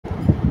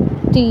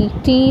Tea.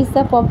 Tea is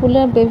a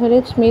popular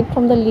beverage made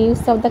from the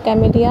leaves of the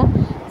Camellia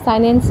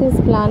sinensis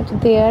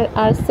plant. There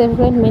are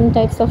several main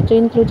types of tea,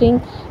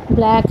 including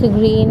black,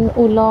 green,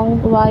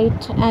 oolong,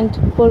 white, and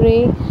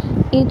puree,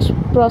 each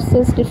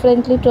processed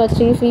differently to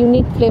achieve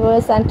unique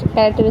flavors and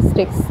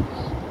characteristics.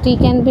 Tea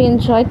can be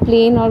enjoyed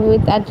plain or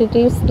with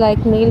additives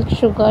like milk,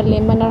 sugar,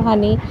 lemon, or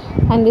honey,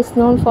 and is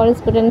known for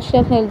its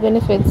potential health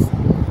benefits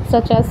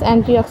such as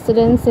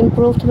antioxidants,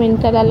 improved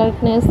mental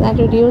alertness, and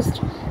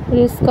reduced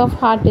risk of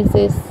heart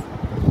disease.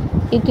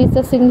 It is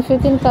a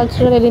significant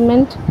cultural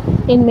element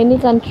in many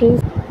countries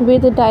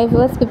with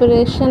diverse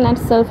preparation and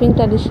serving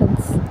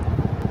traditions.